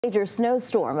Major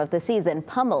snowstorm of the season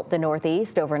pummeled the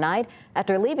Northeast overnight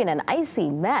after leaving an icy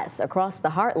mess across the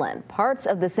heartland. Parts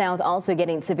of the South also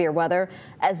getting severe weather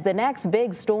as the next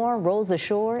big storm rolls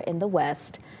ashore in the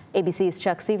west. ABC's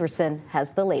Chuck Sivertsen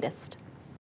has the latest.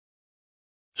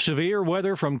 Severe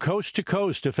weather from coast to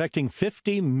coast affecting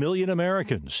 50 million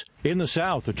Americans. In the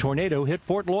South, a tornado hit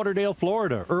Fort Lauderdale,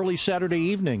 Florida early Saturday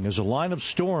evening as a line of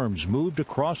storms moved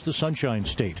across the Sunshine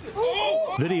State.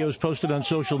 Videos posted on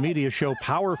social media show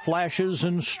power flashes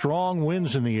and strong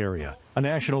winds in the area. A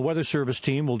National Weather Service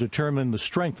team will determine the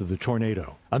strength of the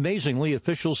tornado. Amazingly,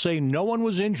 officials say no one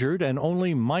was injured and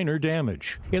only minor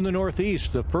damage. In the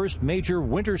Northeast, the first major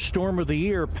winter storm of the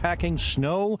year, packing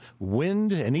snow,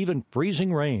 wind, and even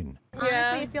freezing rain.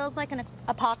 Honestly, it feels like an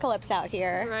apocalypse out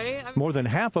here. Right? More than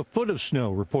half a foot of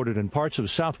snow reported in parts of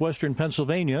southwestern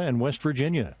Pennsylvania and West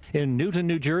Virginia. In Newton,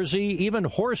 New Jersey, even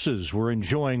horses were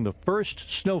enjoying the first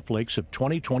snowflakes of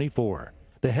 2024.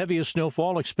 The heaviest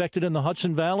snowfall expected in the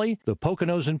Hudson Valley, the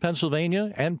Poconos in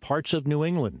Pennsylvania, and parts of New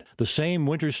England. The same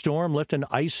winter storm left an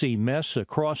icy mess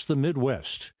across the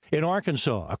Midwest. In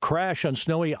Arkansas, a crash on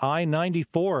snowy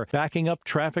I-94, backing up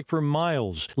traffic for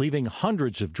miles, leaving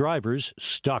hundreds of drivers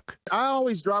stuck. I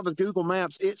always drive with Google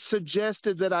Maps. It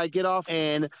suggested that I get off,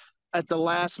 and at the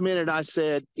last minute I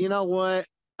said, you know what,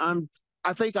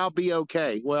 I think I'll be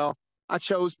okay. Well, I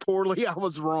chose poorly. I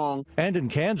was wrong. And in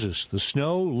Kansas, the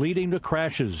snow leading to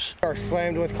crashes. Are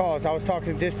slammed with calls. I was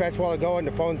talking to dispatch a while ago, and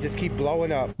the phones just keep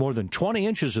blowing up. More than 20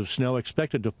 inches of snow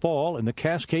expected to fall in the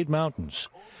Cascade Mountains.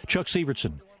 Chuck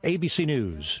Sivertsen, ABC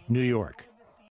News, New York.